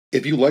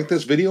If you like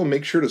this video,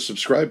 make sure to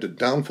subscribe to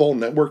Downfall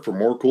Network for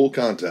more cool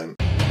content.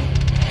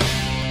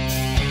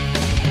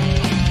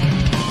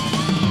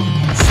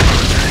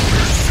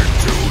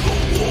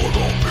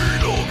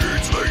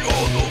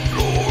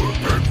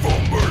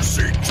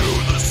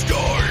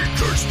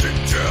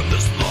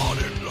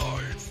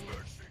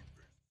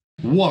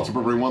 What's up,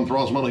 everyone?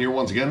 Thralls Metal here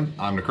once again.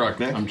 I'm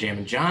Necrotic. I'm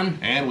Jammin John.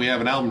 And we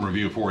have an album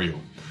review for you.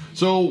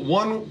 So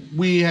one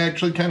we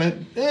actually kind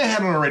of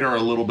had on our radar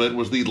a little bit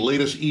was the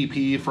latest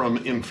EP from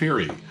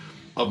Inferi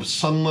of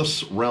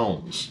Sunless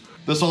Realms.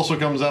 This also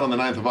comes out on the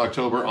 9th of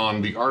October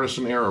on the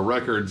Artisan Era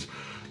Records.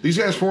 These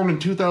guys formed in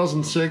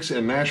 2006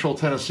 in Nashville,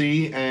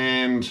 Tennessee,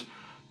 and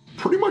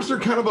pretty much they're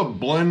kind of a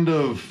blend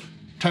of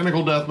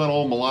technical death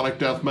metal, melodic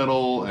death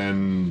metal,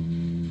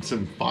 and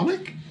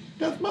symphonic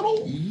death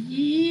metal?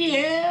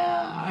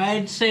 Yeah,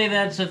 I'd say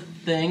that's a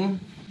thing.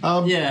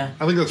 Yeah.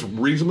 I think that's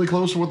reasonably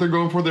close to what they're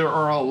going for. There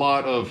are a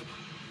lot of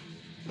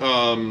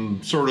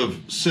sort of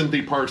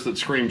synthy parts that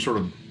scream sort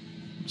of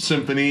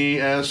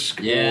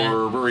symphony-esque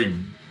or very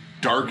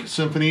dark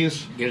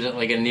symphonies. Gives it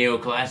like a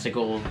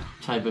neoclassical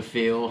type of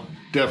feel.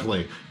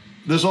 Definitely.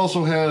 This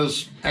also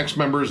has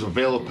ex-members of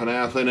Veil of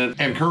Panath in it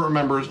and current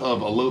members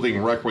of A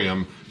Loathing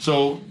Requiem.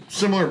 So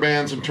similar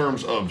bands in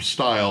terms of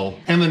style.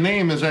 And the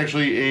name is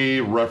actually a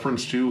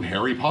reference to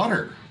Harry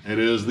Potter. It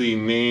is the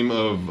name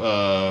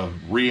of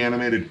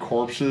reanimated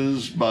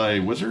corpses by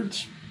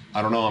wizards.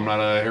 I don't know. I'm not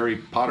a Harry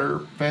Potter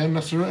fan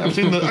necessarily. I've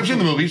seen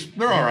the movies.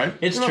 They're all right.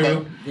 It's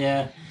true.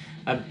 Yeah,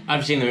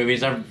 I've seen the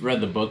movies. I've read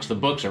the books. The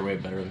books are way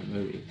better than the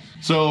movies.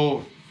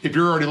 So if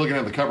you're already looking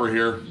at the cover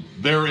here,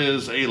 there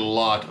is a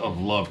lot of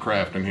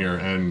Lovecraft in here,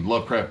 and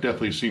Lovecraft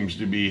definitely seems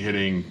to be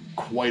hitting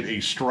quite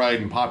a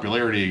stride in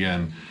popularity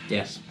again.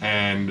 Yes.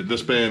 And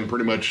this band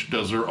pretty much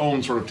does their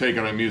own sort of take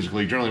on it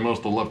musically. Generally, most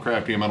of the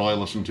Lovecraftian metal I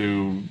listen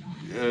to,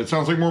 it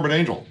sounds like Morbid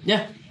Angel.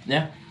 Yeah,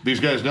 yeah. These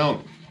guys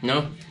don't.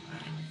 No.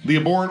 The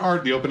Abhorrent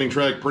Art, the opening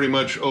track, pretty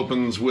much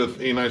opens with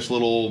a nice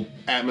little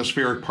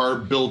atmospheric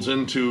part, builds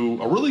into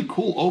a really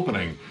cool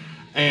opening,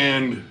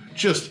 and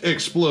just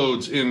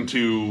explodes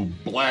into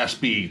blast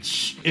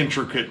beats,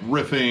 intricate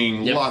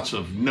riffing, lots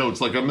of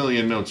notes, like a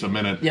million notes a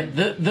minute. Yep,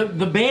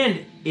 the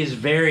band is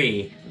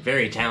very,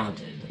 very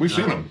talented. We've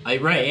seen them.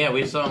 Right, yeah,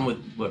 we saw them with,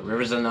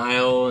 Rivers of the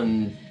Nile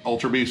and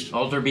Alter Beast.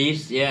 Alter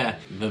Beast, yeah.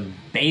 The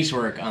bass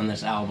work on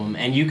this album,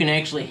 and you can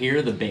actually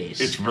hear the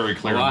bass. It's very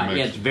clear.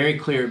 Yeah, it's very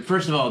clear.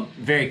 First of all,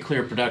 very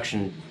clear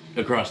production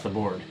across the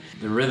board.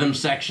 The rhythm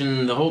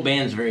section, the whole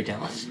band's very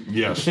talented.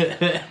 Yes.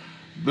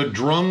 The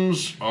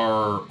drums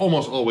are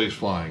almost always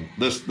flying.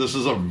 This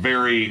is a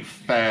very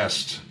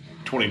fast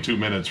 22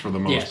 minutes for the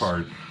most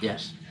part.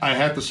 Yes. I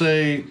have to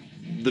say,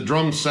 the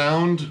drum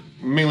sound,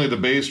 mainly the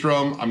bass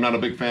drum, I'm not a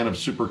big fan of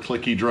super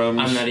clicky drums.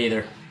 I'm not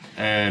either.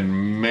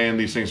 And man,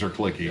 these things are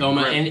clicky. Oh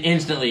man, and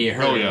instantly you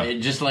heard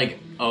it. Just like,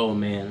 oh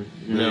man,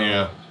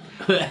 no.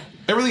 Yeah.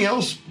 Everything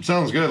else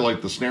sounds good.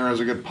 Like the snare has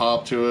a good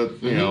pop to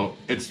it. You know,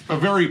 it's a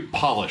very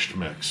polished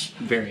mix.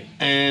 Very.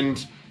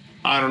 And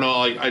I don't know,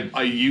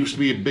 I used to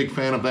be a big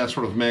fan of that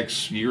sort of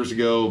mix years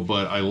ago,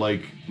 but I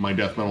like my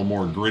death metal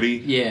more gritty.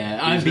 Yeah,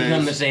 I've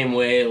become the same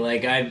way.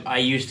 Like, I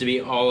used to be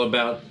all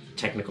about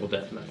technical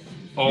death metal.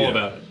 All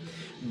about it.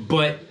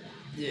 But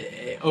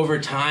over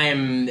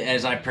time,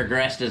 as I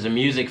progressed as a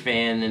music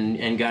fan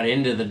and got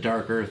into the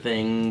darker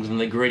things and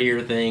the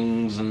grittier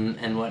things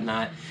and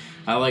whatnot,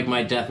 I like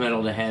my death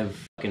metal to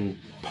have fucking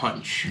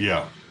punch.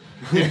 Yeah.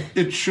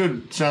 It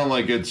should sound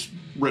like it's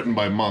written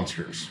by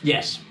monsters.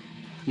 Yes.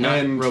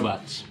 Not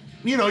robots.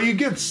 You know, you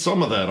get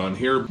some of that on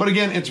here, but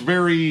again, it's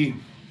very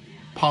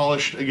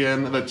polished.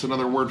 Again, that's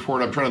another word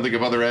for it. I'm trying to think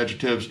of other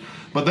adjectives,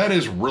 but that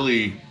is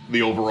really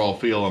the overall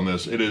feel on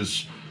this. It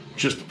is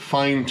just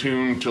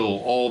fine-tuned till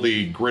all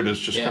the grit is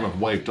just kind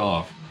of wiped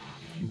off.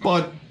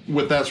 But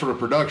with that sort of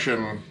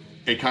production,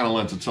 it kind of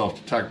lends itself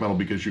to tech metal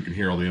because you can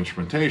hear all the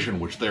instrumentation,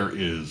 which there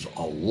is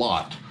a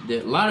lot. A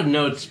lot of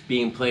notes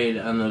being played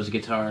on those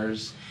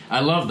guitars. I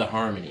love the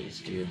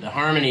harmonies, dude. The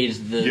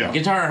harmonies, the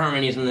guitar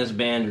harmonies in this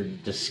band are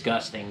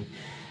disgusting.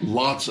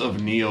 Lots of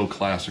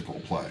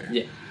neoclassical play.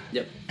 Yeah,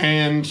 yep.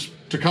 And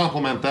to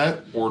complement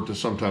that, or to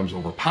sometimes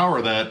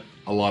overpower that,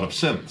 a lot of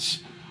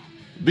synths.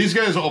 These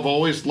guys have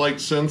always liked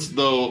synths,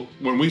 though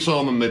when we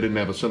saw them, they didn't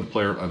have a synth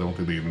player. I don't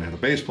think they even had a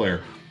bass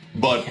player.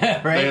 But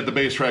they had the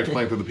bass tracks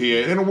playing through the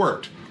PA, and it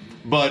worked.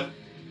 But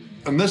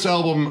on this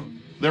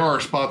album, there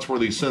are spots where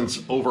these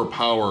synths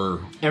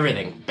overpower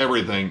everything.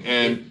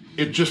 And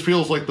it just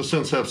feels like the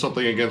synths have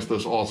something against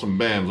this awesome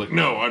band. Like,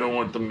 no, I don't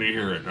want them to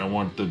hear it. I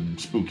want the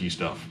spooky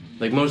stuff.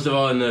 Like, most of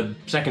all, in the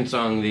second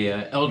song, the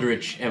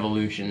Eldritch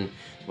Evolution,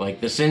 like,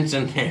 the synths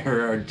in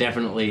there are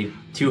definitely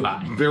too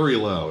high. Very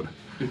loud.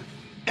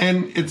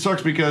 And it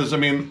sucks because, I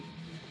mean,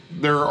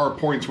 there are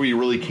points where you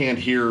really can't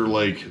hear,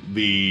 like,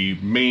 the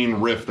main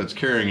riff that's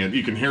carrying it.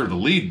 You can hear the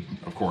lead,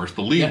 of course.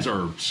 The leads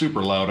are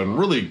super loud and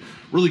really,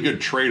 really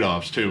good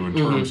trade-offs, too, in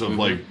terms of,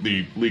 like,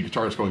 the lead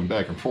guitarists going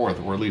back and forth,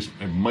 or at least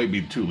it might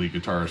be two lead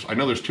guitarists. I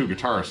know there's two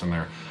guitarists in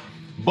there.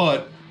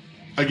 But,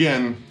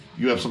 again,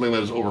 you have something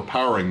that is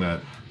overpowering that.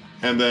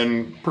 And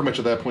then pretty much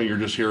at that point, you're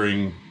just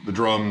hearing the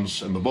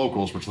drums and the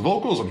vocals, which the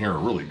vocals on here are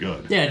really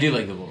good. Yeah, I do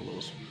like the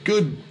vocals.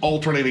 Good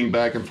alternating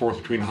back and forth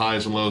between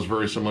highs and lows,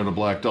 very similar to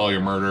Black Dahlia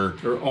Murder.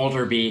 Or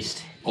Alter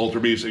Beast. Alter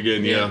Beast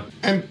again, yeah.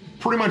 And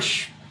pretty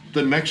much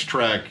the next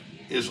track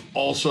is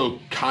also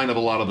kind of a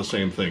lot of the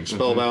same thing.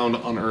 Spellbound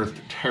Unearthed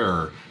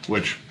Terror,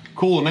 which,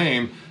 cool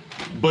name,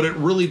 but it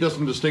really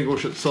doesn't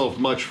distinguish itself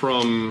much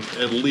from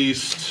at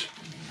least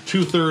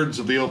 2/3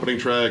 of the opening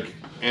track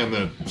and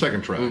the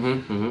second track.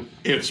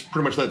 It's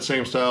pretty much that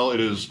same style. It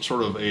is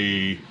sort of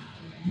a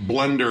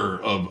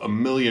blender of a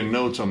million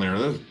notes on there.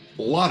 There's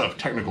a lot of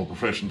technical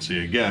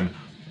proficiency again,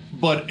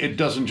 but it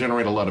doesn't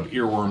generate a lot of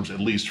earworms, at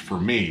least for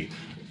me.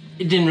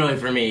 It didn't really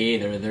for me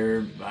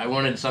either. I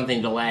wanted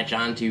something to latch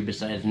onto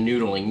besides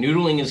noodling.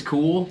 Noodling is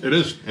cool. It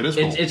is. It is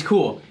cool. It's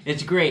cool.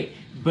 It's great,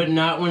 but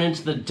not when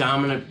it's the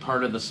dominant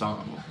part of the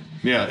song.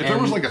 Yeah, if there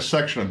was like a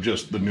section of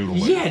just the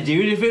noodling. Yeah,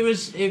 dude. If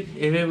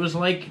it was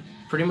like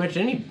pretty much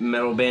any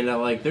metal band I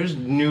like, there's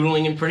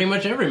noodling in pretty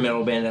much every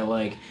metal band I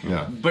like.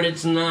 Yeah. But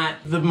it's not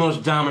the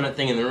most dominant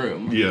thing in the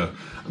room. Yeah.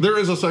 There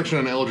is a section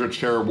in Eldritch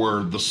Terror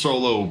where the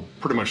solo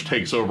pretty much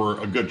takes over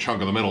a good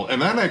chunk of the middle,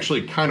 and that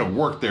actually kind of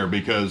worked there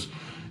because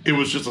it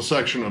was just a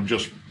section of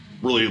just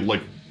really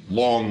like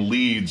long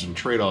leads and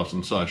trade-offs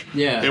and such.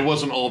 Yeah. It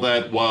wasn't all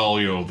that while,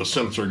 you know, the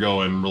synths are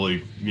going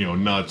really, you know,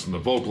 nuts and the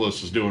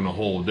vocalist is doing a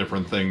whole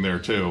different thing there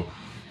too.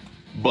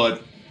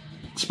 But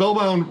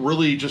Spellbound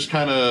really just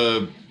kind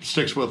of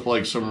sticks with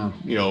like some,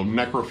 you know,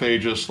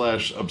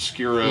 Necrophagus /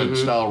 Obscura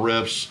style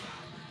riffs,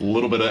 a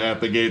little bit of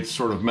At the Gates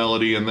sort of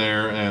melody in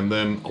there, and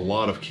then a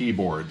lot of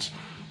keyboards.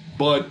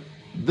 But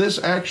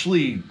this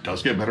actually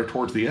does get better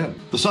towards the end.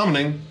 The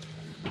Summoning,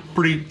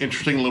 pretty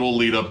interesting little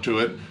lead up to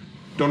it.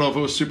 Don't know if it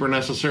was super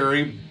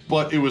necessary,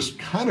 but it was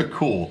kind of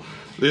cool.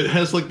 It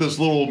has like this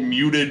little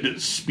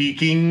muted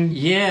speaking.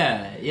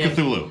 Yeah.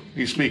 Cthulhu.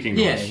 He's speaking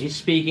to us. Yeah, he's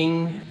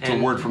speaking. It's a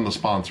word from the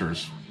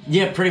sponsors.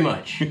 Yeah, pretty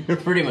much.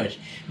 Pretty much.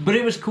 But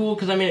it was cool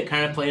because, I mean, it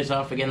kind of plays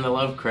off, again, the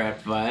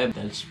Lovecraft vibe.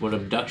 That's what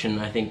Abduction,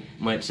 I think,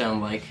 might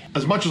sound like.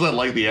 As much as I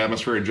like the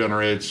atmosphere it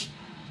generates,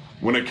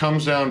 when it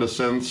comes down to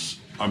synths,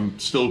 I'm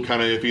still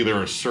kind of iffy.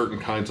 There are certain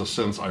kinds of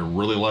synths I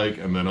really like,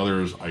 and then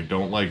others I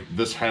don't like.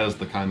 This has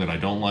the kind that I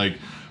don't like,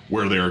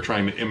 where they are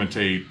trying to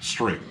imitate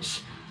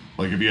strings.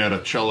 Like if you had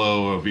a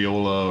cello, a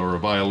viola, or a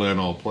violin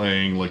all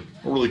playing like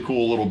a really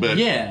cool little bit,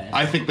 yeah,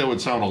 I think that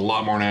would sound a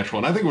lot more natural,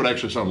 and I think it would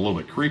actually sound a little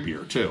bit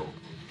creepier too.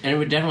 And it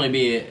would definitely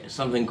be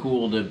something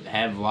cool to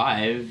have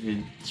live,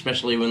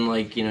 especially when,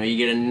 like, you know, you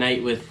get a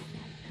night with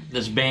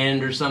this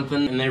band or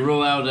something, and they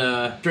roll out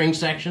a string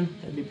section.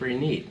 That'd be pretty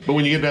neat. But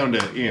when you get down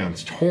to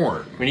Eon's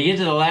Torn, when you get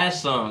to the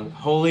last song,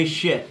 holy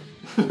shit.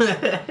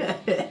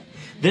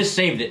 This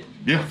saved it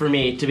for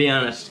me, to be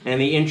honest. And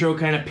the intro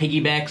kind of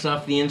piggybacks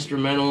off the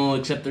instrumental,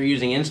 except they're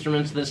using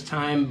instruments this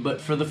time.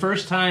 But for the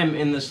first time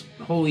in this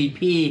whole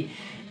EP,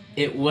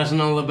 it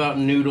wasn't all about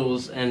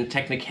noodles and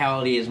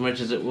technicality as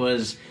much as it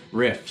was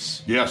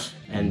riffs. Yes,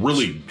 and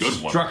really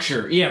good ones.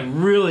 Structure. Yeah,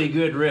 really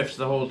good riffs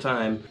the whole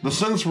time. The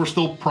synths were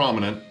still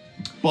prominent,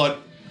 but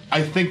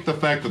I think the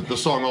fact that the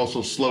song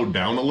also slowed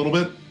down a little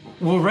bit.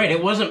 Well, right,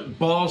 it wasn't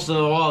balls to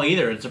the wall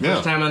either. It's the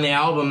first time on the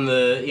album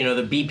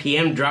the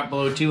BPM dropped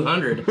below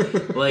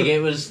 200. Like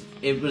it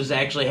was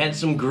actually had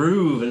some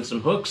groove and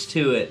some hooks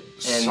to it.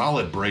 And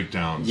solid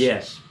breakdowns.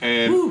 Yes.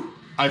 And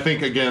I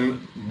think,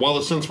 again, while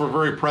the synths were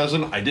very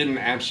present, I didn't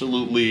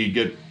absolutely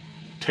get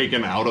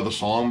taken out of the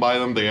song by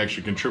them. They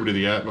actually contributed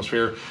to the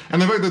atmosphere.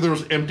 And the fact that there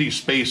was empty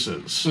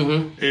spaces.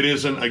 It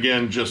isn't,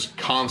 again, just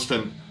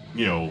constant,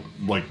 you know,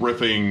 like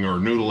riffing or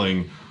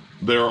noodling.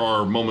 There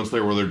are moments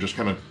there where they're just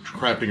kind of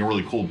crafting a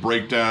really cool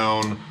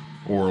breakdown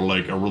or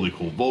like a really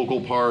cool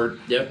vocal part.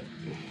 Yep.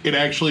 It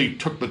actually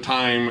took the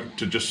time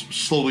to just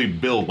slowly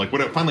build. Like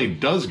when it finally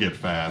does get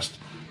fast,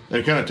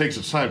 it kind of takes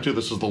its time too.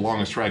 This is the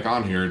longest track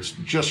on here. It's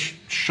just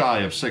shy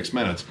of 6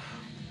 minutes.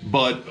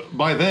 But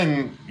by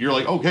then, you're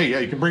like, okay, yeah,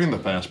 you can bring in the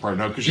fast part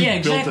now because you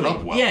built it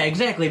up well. Yeah,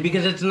 exactly.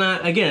 Because it's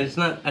not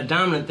a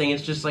dominant thing.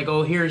 It's just like,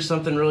 oh, here's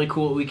something really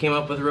cool we came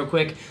up with real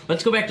quick.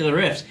 Let's go back to the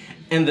riffs.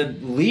 And the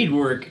lead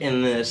work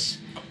in this...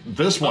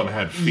 This one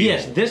had feel.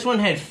 Yes, this one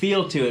had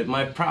feel to it.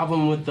 My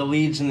problem with the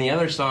leads in the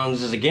other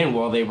songs is, again,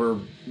 while they were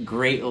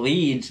great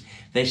leads,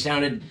 they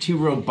sounded too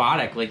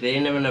robotic. Like they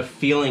didn't have enough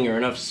feeling or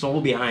enough soul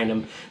behind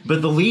them.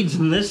 But the leads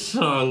in this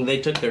song,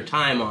 they took their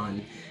time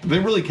on. They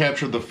really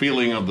captured the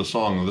feeling of the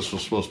song. This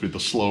was supposed to be the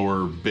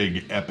slower,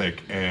 big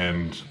epic,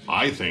 and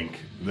I think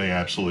they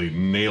absolutely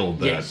nailed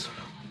that. Yes.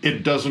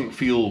 It doesn't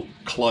feel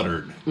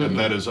cluttered, and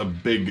that is a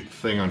big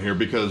thing on here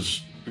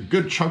because a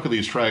good chunk of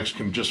these tracks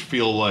can just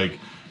feel like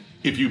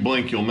if you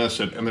blink, you'll miss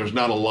it, and there's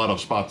not a lot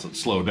of spots that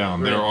slow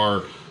down. Right. There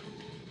are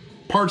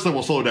parts that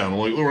will slow down.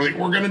 We're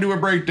going to do a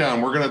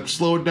breakdown. We're going to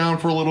slow it down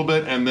for a little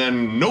bit, and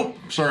then, nope,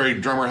 sorry,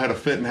 drummer had a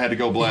fit and had to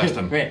go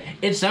blasting. Right.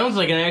 It sounds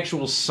like an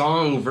actual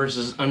song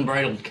versus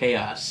Unbridled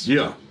Chaos.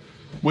 Yeah.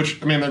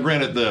 Which, I mean, they're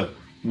granted the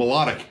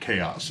melodic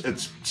chaos.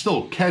 It's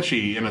still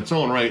catchy in its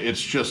own right.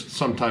 It's just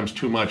sometimes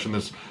too much, and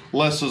this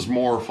less is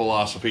more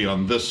philosophy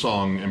on this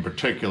song in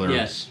particular,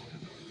 yes,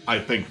 I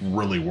think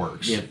really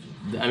works. Yep.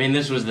 I mean,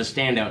 this was the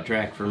standout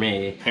track for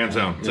me. Hands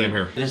down, same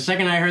here. The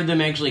second I heard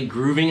them actually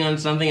grooving on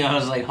something, I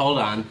was like, hold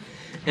on.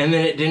 And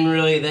then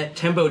that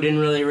tempo didn't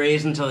really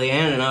raise until the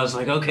end, and I was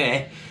like,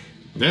 okay.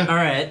 Yeah. All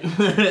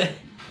right.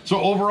 So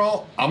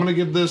overall, I'm going to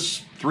give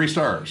this 3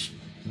 stars.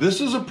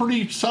 This is a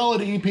pretty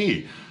solid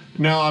EP.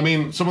 Now, I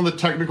mean, some of the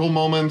technical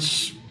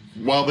moments,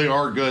 while they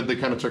are good, they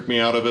kind of took me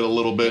out of it a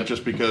little bit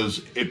just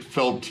because it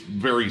felt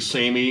very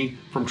samey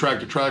from track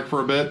to track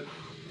for a bit.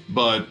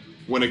 But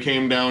when it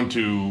came down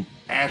to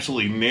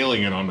actually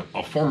nailing it on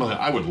a formula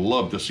I would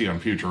love to see on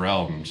future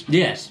albums.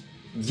 Yes.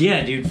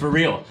 Yeah, dude, for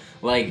real.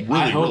 Like,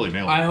 really nailed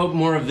it. I hope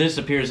more of this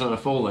appears on a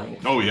full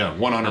length. Oh yeah,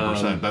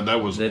 100%.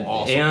 That was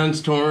awesome.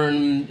 Aeon's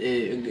Torn.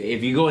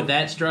 If you go with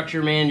that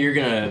structure, man, you're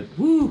gonna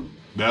woo.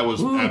 That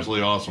was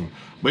absolutely awesome.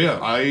 But yeah,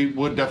 I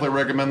would definitely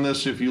recommend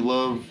this if you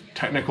love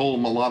technical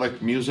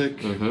melodic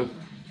music,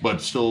 but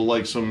still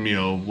like some,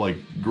 like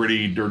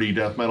gritty, dirty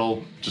death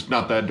metal. Just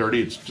not that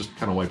dirty. It's just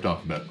kind of wiped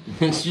off a bit.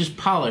 It's just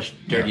polished,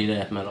 dirty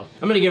death metal.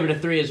 I'm gonna give it a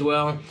 3 as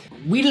well.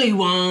 Wheedly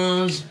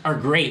Wands are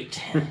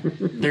great.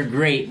 They're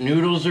great.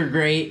 Noodles are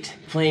great.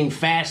 Playing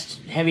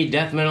fast, heavy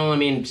death metal. I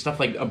mean, stuff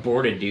like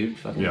Aborted, dude.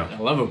 Fucking, I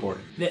love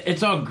Aborted.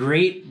 It's all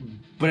great,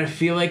 but I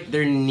feel like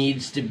there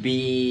needs to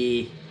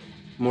be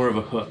more of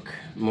a hook.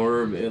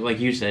 More, like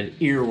you said,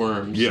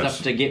 earworms. Yes.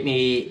 Stuff to get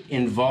me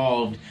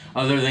involved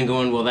other than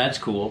going, well, that's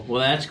cool.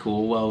 Well, that's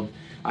cool. Well,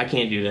 I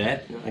can't do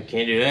that. I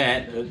can't do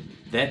that.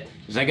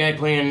 Is that guy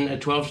playing a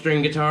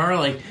 12-string guitar?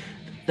 Like,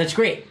 that's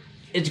great.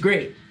 It's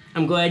great.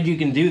 I'm glad you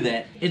can do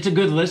that. It's a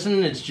good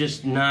listen. It's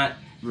just not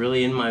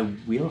really in my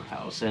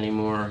wheelhouse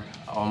anymore,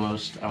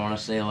 almost. I want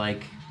to say,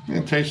 like...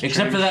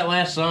 Except for that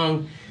last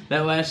song.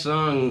 That last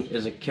song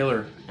is a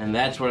killer, and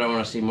that's what I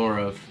want to see more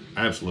of.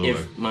 Absolutely.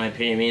 If my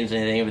opinion means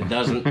anything. If it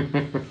doesn't,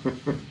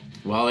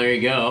 well, there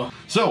you go.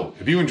 So,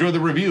 if you enjoyed the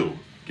review,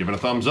 give it a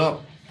thumbs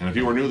up. And if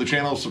you are new to the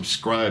channel,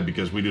 subscribe,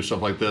 because we do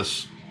stuff like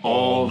this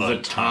all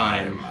the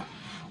time.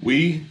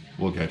 We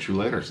will catch you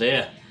later. See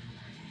ya.